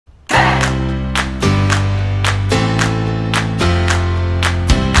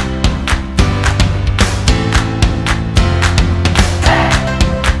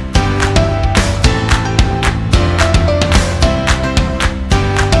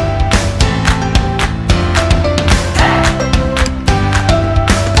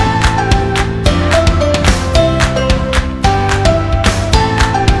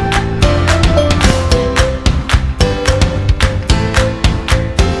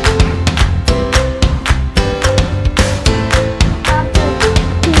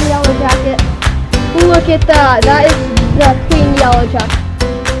at that. That is the queen yellow jacket.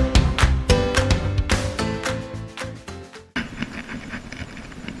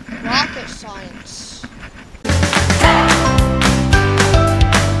 Rocket science.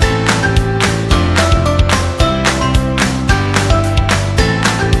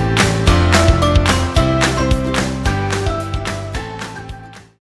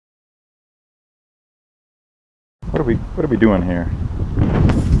 What are we doing here?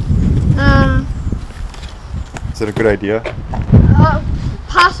 Is it a good idea?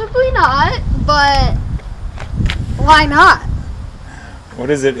 Possibly not, but why not?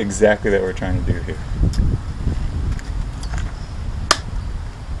 What is it exactly that we're trying to do here?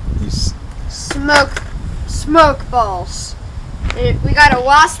 Smoke balls. We got a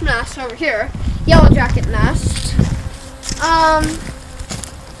wasp nest over here, yellow jacket nest.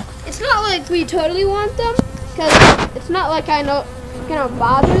 It's not like we totally want them, because it's not like I know it's gonna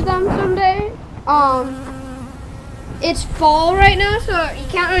bother them someday. It's fall right now, so you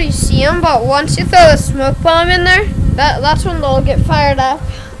can't really see them, but once you throw the smoke bomb in there, that's when they'll get fired up.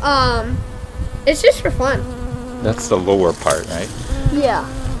 It's just for fun. That's the lower part, right? Yeah.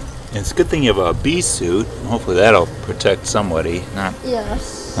 And it's a good thing you have a bee suit. Hopefully that'll protect somebody, not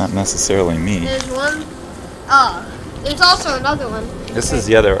necessarily me. There's one. There's also another one. This is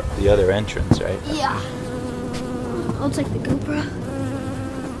the other entrance, right? Yeah. I'll take the GoPro.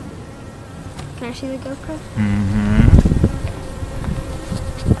 Can I see the GoPro? Mm-hmm.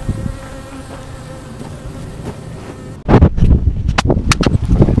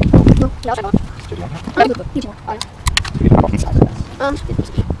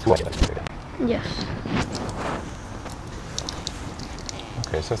 Yes.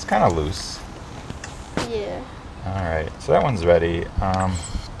 Okay, so it's kind of loose. Yeah. Alright, so that one's ready.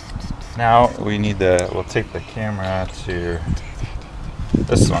 Now we'll take the camera to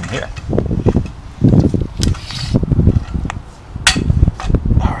this one here.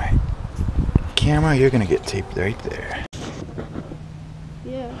 Alright. Camera, you're gonna get taped right there.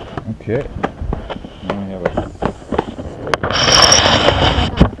 Yeah. Okay. Now we have a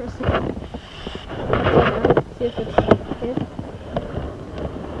see if it's good.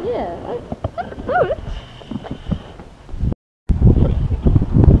 Yeah.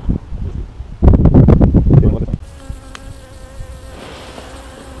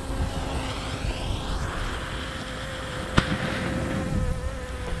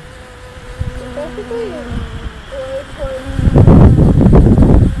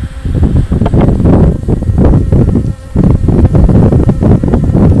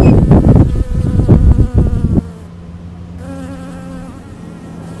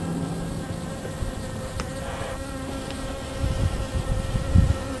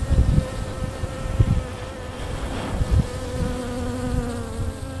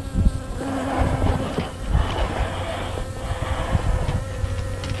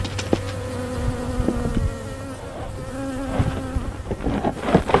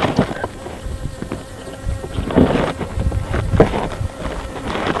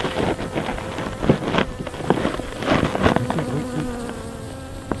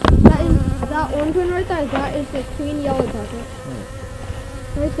 That orange one right there, that is the queen yellow jacket.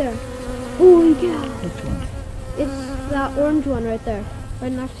 Right there. Holy cow. Which one? It's that orange one right there.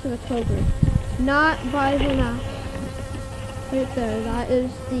 Right next to the clover. Not by the nest. Right there. That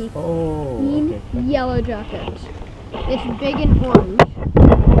is the queen yellow jacket. It's big and orange.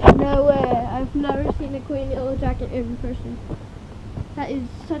 No way. I've never seen a queen yellow jacket in person. That is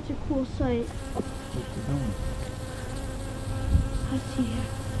such a cool sight. Let's see here.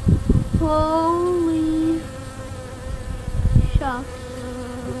 Holy shucks.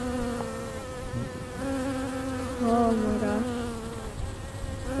 Oh my gosh.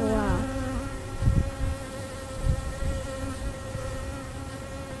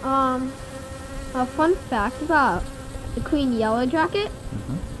 Wow. A fun fact about the queen yellow jacket.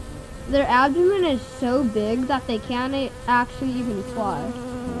 Their abdomen is so big that they can't actually even fly.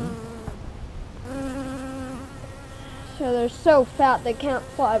 So they're so fat they can't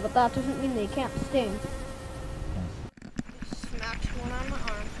fly, but that doesn't mean they can't sting. Smacked one on my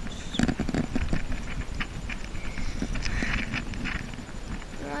arm.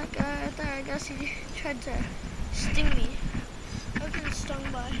 That guy right there, I guess he tried to sting me. I've been stung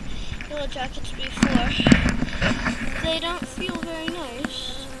by yellow jackets before. They don't feel very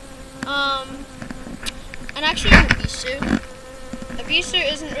nice. And actually in a bee suit. A bee suit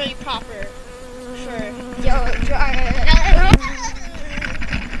isn't really proper for yellow jacket.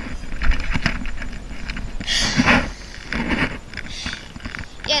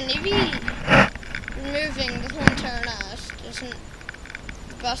 Yeah, maybe removing the whole entire nest isn't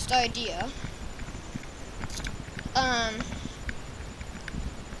the best idea. I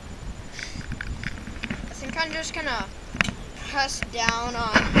think I'm just gonna press down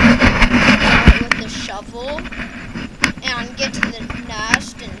on it with the shovel and get to the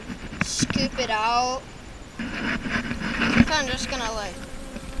nest and scoop it out. I think I'm just gonna like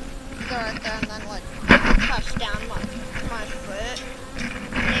go right there and then like press down my foot.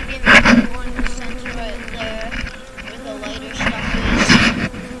 Maybe make one center right there where the lighter stuff is.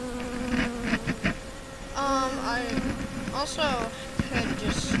 I also could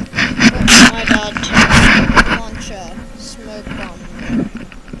just get my dad to launch a smoke bomb there.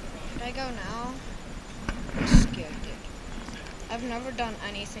 Should I go now? I'm scared, dude. I've never done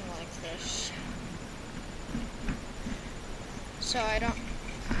anything like this. So I don't...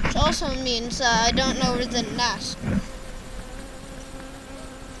 It also means that I don't know where the nest.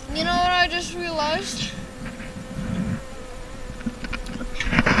 You know what I just realized?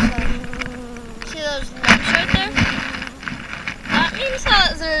 See those nuts right there? That means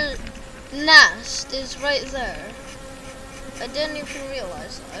that the nest is right there. I didn't even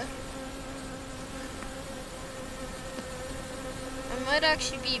realize that. I might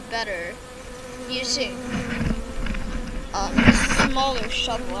actually be better using a smaller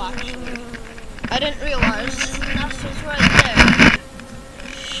shovel actually. I didn't realize the nest was right there.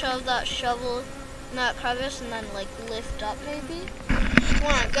 Shove that shovel in that crevice and then like lift up maybe.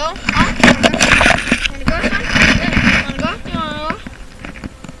 Wanna go? Wanna go, son? Yeah. Wanna go? You wanna go?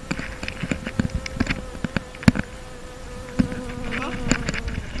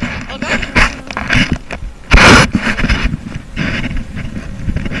 I'll go.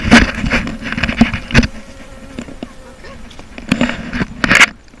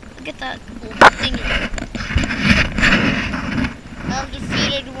 Look at that cool thingy. I've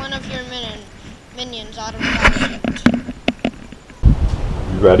defeated one of your minions out of 1,000.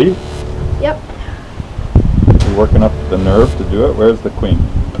 You ready? Yep. You're working up the nerve to do it? Where's the queen?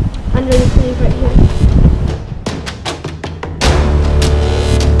 Under the sleeve right here.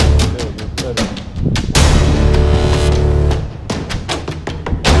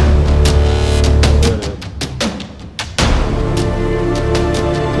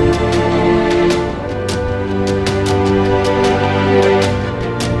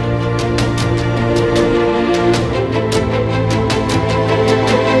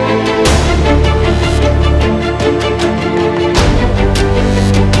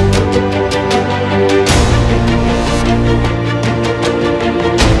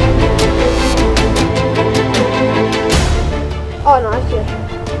 Oh no, I see it.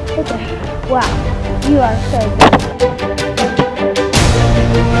 Okay. Wow, you are so good.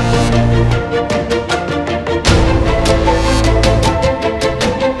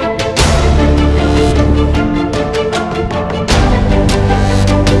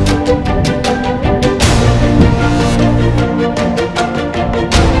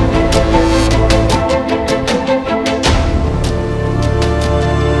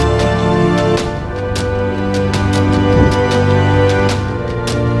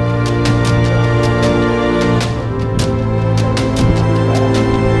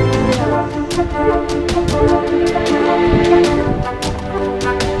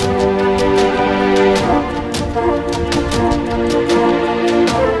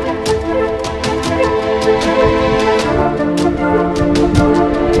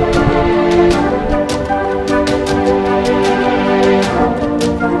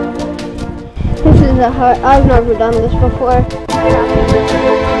 I've never done this before.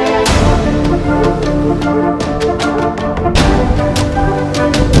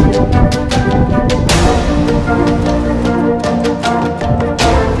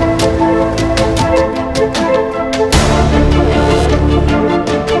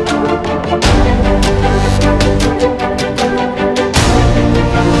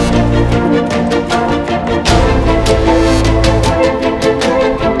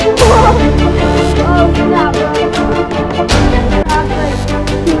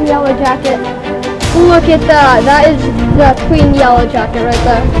 Jacket. Look at that. That is the Queen Yellow Jacket right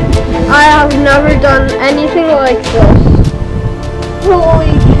there. I have never done anything like this.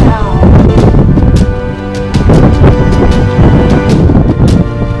 Holy cow.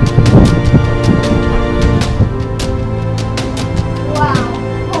 Wow.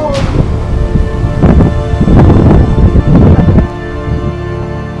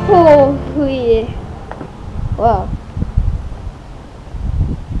 Holy. Wow.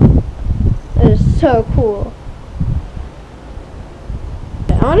 That is so cool.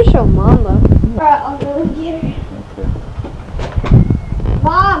 I want to show Mom though. Alright, I'll go get her. Okay.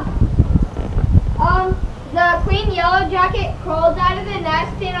 Mom! The Queen Yellow Jacket crawled out of the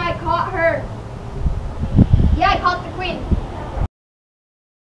nest and I caught her. Yeah, I caught the queen.